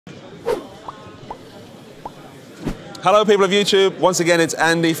Hello, people of YouTube. Once again, it's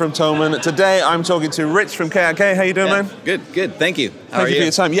Andy from Thomann. Today, I'm talking to Rich from KRK. How you doing, man? Good. Thank you. Thank you for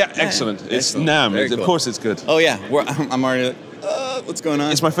your time. Yeah, excellent. It's NAMM. Cool. Of course, it's good. Oh yeah, I'm already. What's going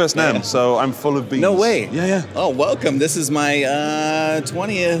on? It's my first NAMM, so I'm full of beans. No way. Yeah. Oh, welcome. This is my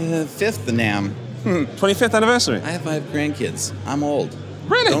 25th NAMM. 25th anniversary. I have 5 grandkids. I'm old.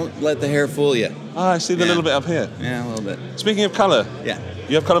 Really? Don't let the hair fool you. Oh, I see the little bit up here. Yeah, a little bit. Speaking of color, yeah,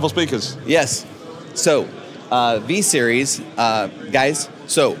 you have colorful speakers. Yes. So, V series, guys.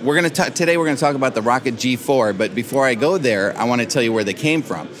 So today we're gonna talk about the Rokit G4. But before I go there, I want to tell you where they came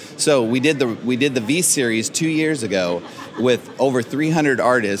from. So we did the V series 2 years ago with over 300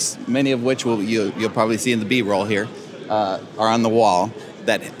 artists, many of which you'll probably see in the B-roll here, are on the wall.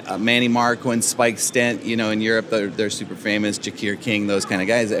 That Manny Marquand, Spike Stent, you know, in Europe, they're super famous, Jakir King, those kind of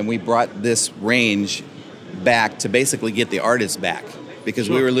guys. And we brought this range back to basically get the artists back, because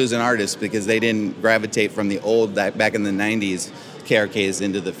we were losing artists because they didn't gravitate from the old, back in the 90s, KRKs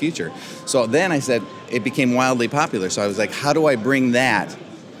into the future. So then I said, it became wildly popular. So I was like, how do I bring that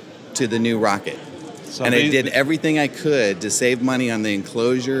to the new Rokit? So and I did everything I could to save money on the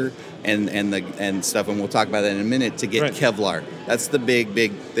enclosure and stuff, and we'll talk about that in a minute, to get Kevlar. That's the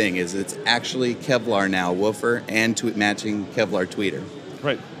big thing, is it's actually Kevlar now, woofer and matching Kevlar tweeter.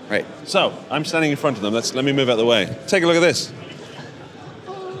 Right. So I'm standing in front of them. Let me move out of the way. Take a look at this.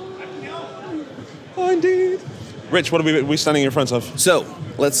 Oh, indeed. Rich, what are we standing in front of? So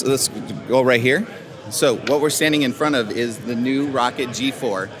let's go right here. So what we're standing in front of is the new Rokit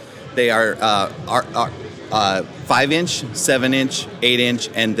G4. They are 5-inch, 7-inch, 8-inch,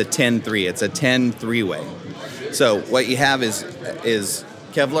 and the 10-3. It's a 10 3-way. So what you have is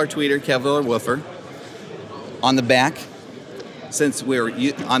Kevlar tweeter, Kevlar woofer. On the back, since we were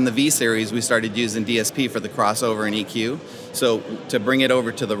on the V series, we started using DSP for the crossover and EQ. So to bring it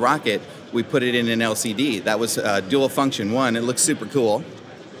over to the Rokit, we put it in an LCD. That was dual function 1. It looks super cool.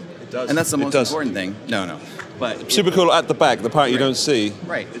 It does. And that's the most important thing. No. But super cool at the back, the part you don't see.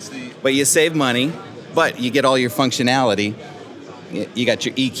 Right. But you save money, but you get all your functionality. You got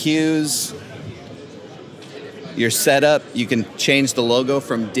your EQs, your setup. You can change the logo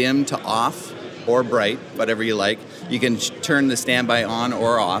from dim to off or bright, whatever you like. You can turn the standby on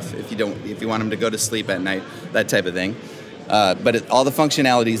or off if you want them to go to sleep at night, that type of thing. But all the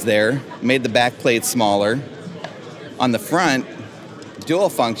functionality's there. Made the back plate smaller. On the front, dual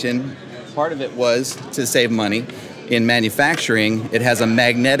function. Part of it was to save money. In manufacturing, it has a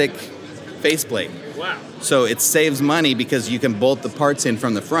magnetic faceplate. Wow. So it saves money because you can bolt the parts in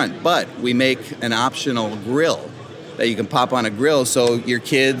from the front. But we make an optional grill that you can pop on a grill, so your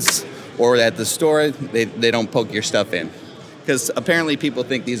kids or at the store, they don't poke your stuff in. Because apparently people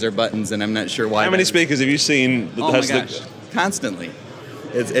think these are buttons, and I'm not sure why. How many speakers have you seen? Oh my gosh, constantly.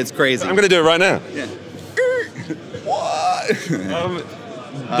 It's crazy. I'm going to do it right now. Yeah. What?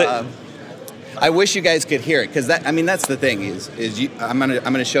 I wish you guys could hear it, because that's the thing I'm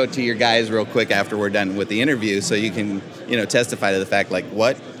gonna show it to your guys real quick after we're done with the interview, so you can testify to the fact, like,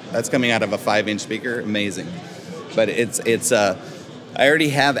 what, that's coming out of a 5-inch speaker, amazing. But I already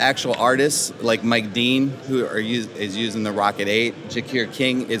have actual artists like Mike Dean who is using the Rokit 8. Jakir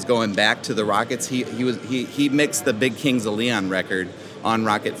King is going back to the Rokits. He mixed the Big Kings of Leon record on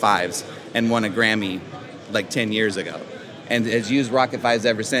Rokit 5s and won a Grammy like 10 years ago. And has used Rokit 5s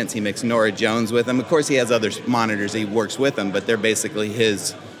ever since. He mixed Nora Jones with them. Of course, he has other monitors he works with them, but they're basically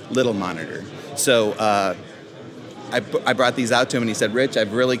his little monitor. So I brought these out to him, and he said, Rich,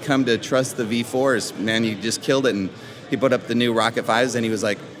 I've really come to trust the V4s. Man, you just killed it. And he put up the new Rokit 5s, and he was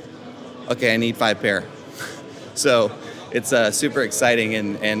like, okay, I need 5 pair. So it's super exciting,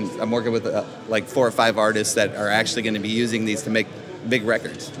 and I'm working with like 4 or 5 artists that are actually going to be using these to make big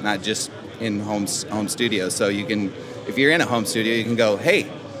records, not just in home studios. So you can, if you're in a home studio, you can go, hey,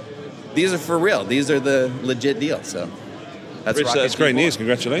 these are for real. These are the legit deal. So that's Rich, that's great news.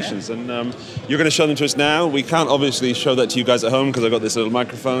 Congratulations. Yeah. And you're going to show them to us now. We can't obviously show that to you guys at home because I've got this little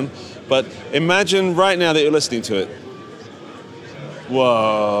microphone. But imagine right now that you're listening to it.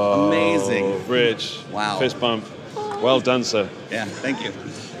 Whoa. Amazing. Rich. Wow. Fist bump. Well done, sir. Yeah, thank you.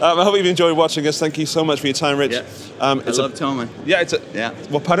 I hope you've enjoyed watching us. Thank you so much for your time, Rich. Yeah. I love Thomann. Yeah,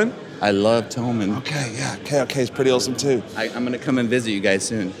 What, pardon? I love Thomann. Okay, yeah. KRK is pretty awesome too. I'm going to come and visit you guys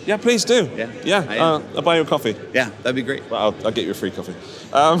soon. Yeah, please do. Yeah. I'll buy you a coffee. Yeah, that'd be great. Well, I'll get you a free coffee.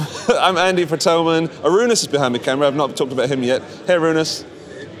 I'm Andy for Thomann. Arunas is behind the camera. I've not talked about him yet. Hey, Arunas.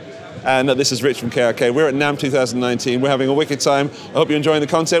 And this is Rich from KRK. We're at NAMM 2019. We're having a wicked time. I hope you're enjoying the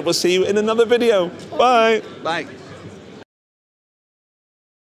content. We'll see you in another video. Bye. Bye.